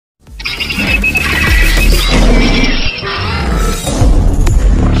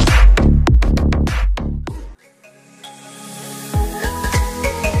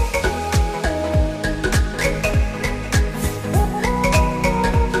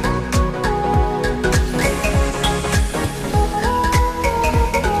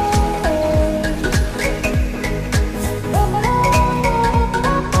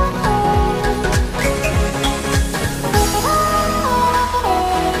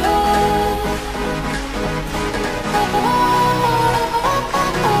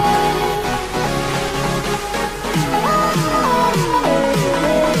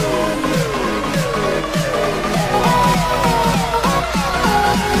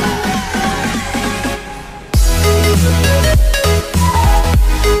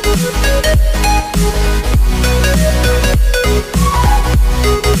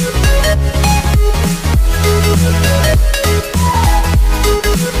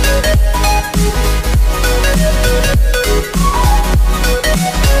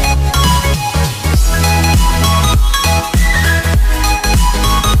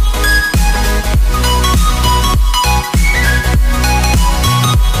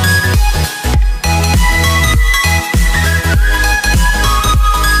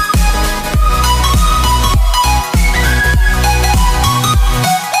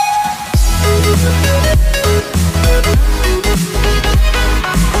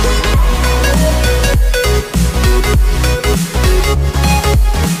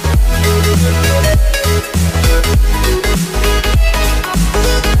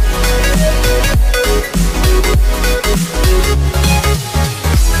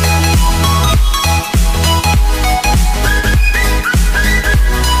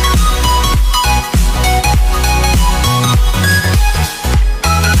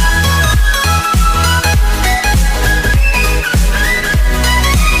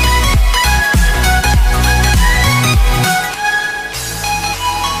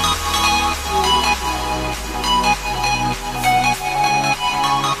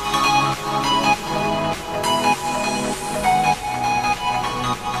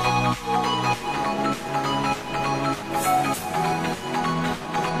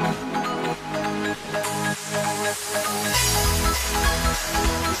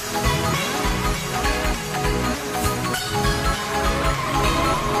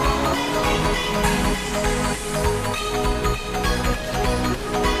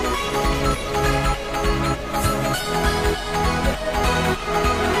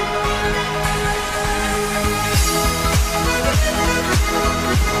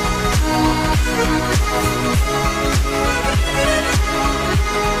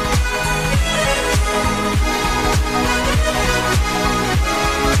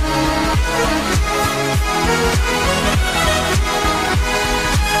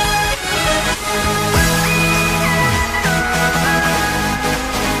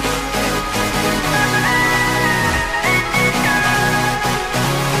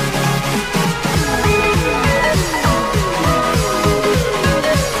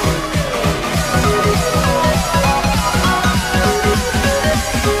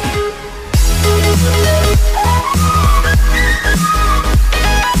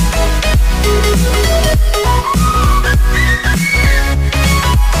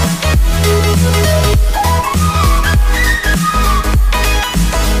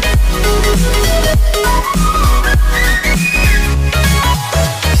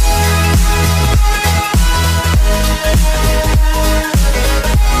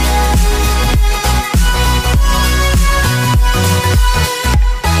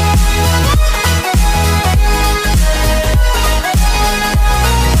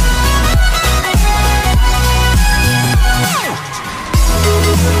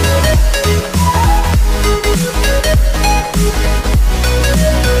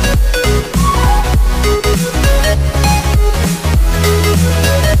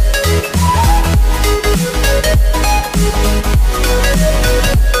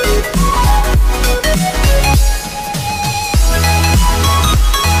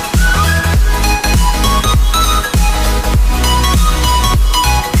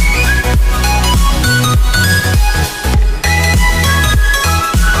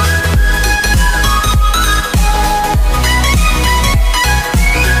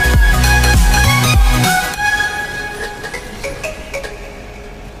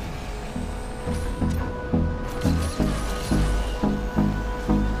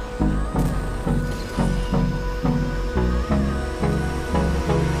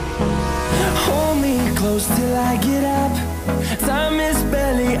I get up, time is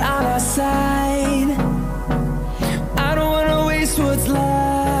barely on our side. I don't wanna waste what's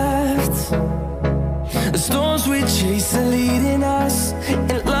left. The storms we chase are leading us,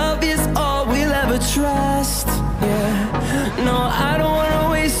 and love is all we'll ever trust. Yeah, no, I don't wanna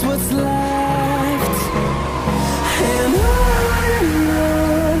waste what's left. And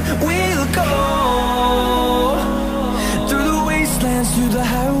on we'll go, through the wastelands, through the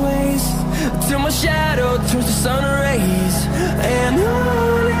highways, till my shadow turns to sun rays. And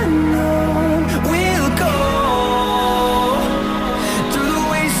on we'll go, through the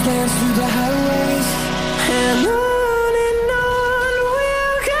wastelands, through the highways, and on we'll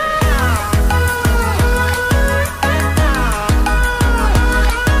go.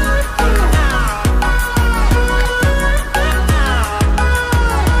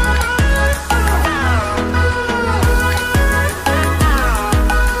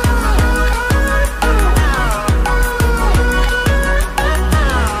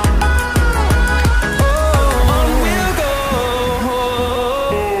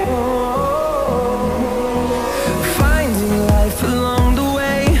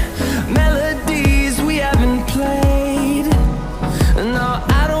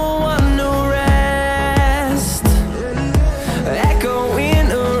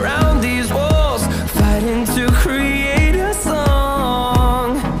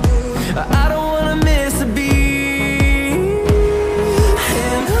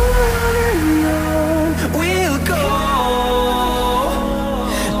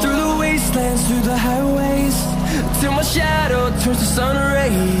 Through the highways, till my shadow turns to sun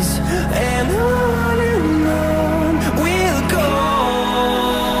rays. And on we'll go,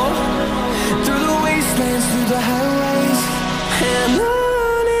 through the wastelands, through the highways, and on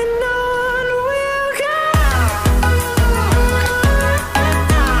we'll go.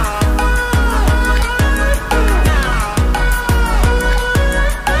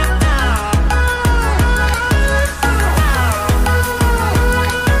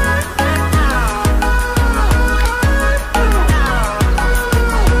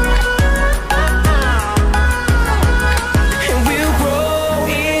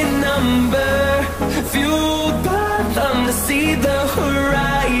 See the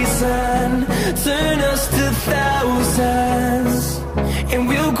horizon turn us to thousands, and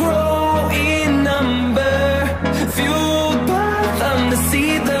we'll grow